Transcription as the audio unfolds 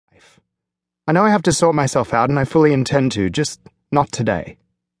I know I have to sort myself out, and I fully intend to, just not today.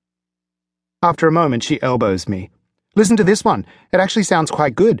 After a moment, she elbows me. Listen to this one. It actually sounds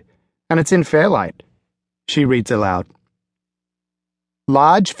quite good, and it's in Fairlight. She reads aloud.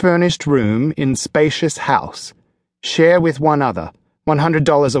 Large furnished room in spacious house. Share with one other.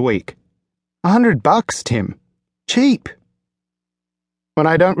 $100 a week. $100, Tim. Cheap. When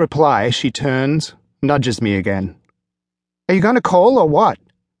I don't reply, she turns, nudges me again. Are you going to call or what?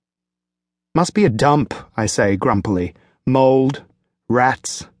 Must be a dump, I say grumpily. Mold,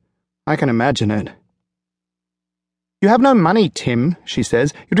 rats. I can imagine it. You have no money, Tim, she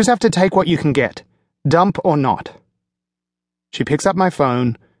says. You just have to take what you can get. Dump or not. She picks up my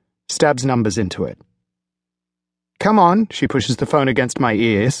phone, stabs numbers into it. Come on, she pushes the phone against my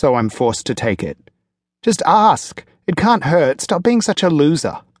ear, so I'm forced to take it. Just ask. It can't hurt. Stop being such a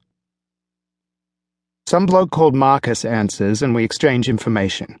loser. Some bloke called Marcus answers, and we exchange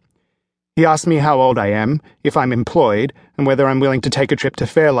information. He asks me how old I am, if I'm employed, and whether I'm willing to take a trip to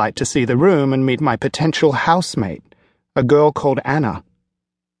Fairlight to see the room and meet my potential housemate, a girl called Anna.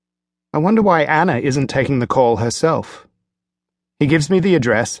 I wonder why Anna isn't taking the call herself. He gives me the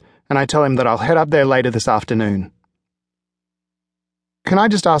address, and I tell him that I'll head up there later this afternoon. Can I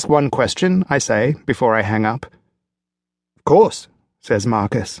just ask one question, I say, before I hang up? Of course, says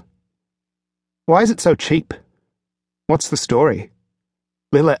Marcus. Why is it so cheap? What's the story?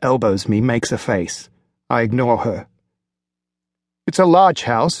 Lilla elbows me, makes a face. I ignore her. It's a large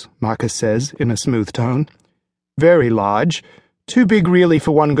house, Marcus says in a smooth tone. Very large. Too big really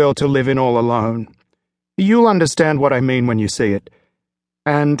for one girl to live in all alone. You'll understand what I mean when you see it.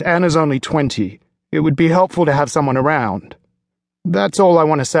 And Anna's only 20. It would be helpful to have someone around. That's all I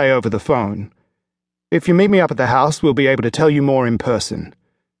want to say over the phone. If you meet me up at the house, we'll be able to tell you more in person.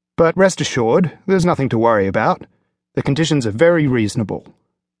 But rest assured, there's nothing to worry about. The conditions are very reasonable.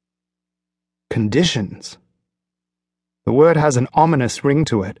 Conditions. The word has an ominous ring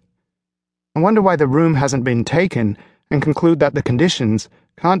to it. I wonder why the room hasn't been taken, and conclude that the conditions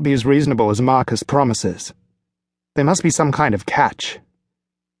can't be as reasonable as Marcus promises. There must be some kind of catch.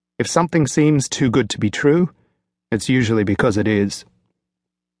 If something seems too good to be true, it's usually because it is.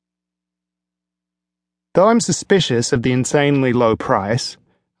 Though I'm suspicious of the insanely low price,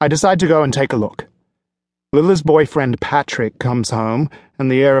 I decide to go and take a look. Lilla's boyfriend Patrick comes home, and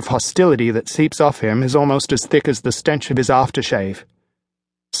the air of hostility that seeps off him is almost as thick as the stench of his aftershave.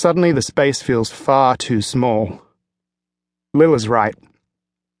 Suddenly the space feels far too small. Lilla's right.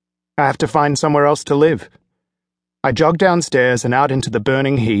 I have to find somewhere else to live. I jog downstairs and out into the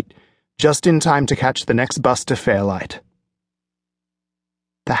burning heat, just in time to catch the next bus to Fairlight.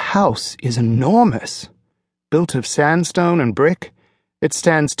 The house is enormous. Built of sandstone and brick, it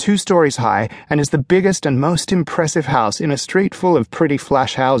stands 2 stories high and is the biggest and most impressive house in a street full of pretty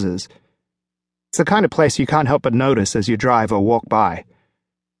flash houses. It's the kind of place you can't help but notice as you drive or walk by.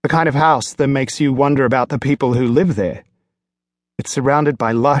 The kind of house that makes you wonder about the people who live there. It's surrounded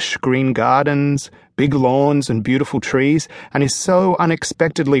by lush green gardens, big lawns and beautiful trees, and is so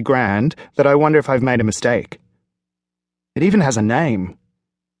unexpectedly grand that I wonder if I've made a mistake. It even has a name.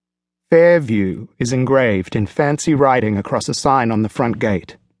 Fairview is engraved in fancy writing across a sign on the front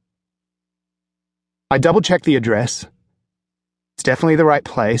gate. I double-check the address. It's definitely the right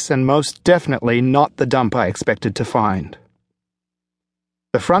place, and most definitely not the dump I expected to find.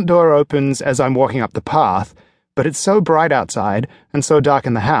 The front door opens as I'm walking up the path, but it's so bright outside and so dark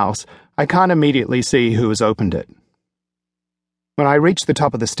in the house, I can't immediately see who has opened it. When I reach the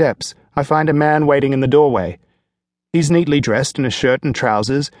top of the steps, I find a man waiting in the doorway. He's neatly dressed in a shirt and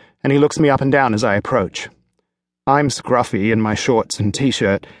trousers, and he looks me up and down as I approach. I'm scruffy in my shorts and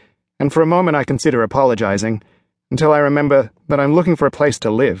t-shirt, and for a moment I consider apologizing, until I remember that I'm looking for a place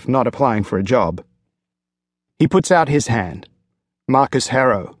to live, not applying for a job. He puts out his hand. Marcus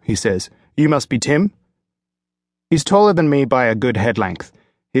Harrow, he says. You must be Tim? He's taller than me by a good head length.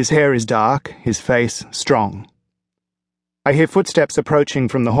 His hair is dark, his face strong. I hear footsteps approaching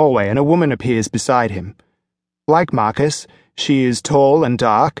from the hallway, and a woman appears beside him. Like Marcus, she is tall and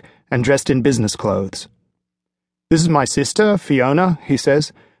dark and dressed in business clothes. This is my sister, Fiona, he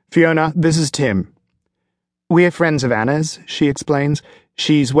says. Fiona, this is Tim. We're friends of Anna's, she explains.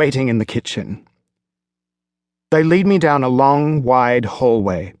 She's waiting in the kitchen. They lead me down a long, wide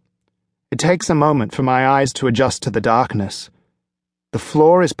hallway. It takes a moment for my eyes to adjust to the darkness. The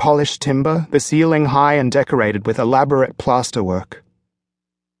floor is polished timber, the ceiling high and decorated with elaborate plasterwork.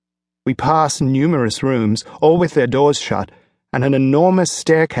 We pass numerous rooms, all with their doors shut, and an enormous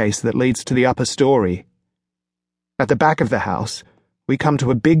staircase that leads to the upper story. At the back of the house, we come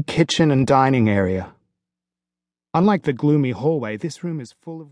to a big kitchen and dining area. Unlike the gloomy hallway, this room is full of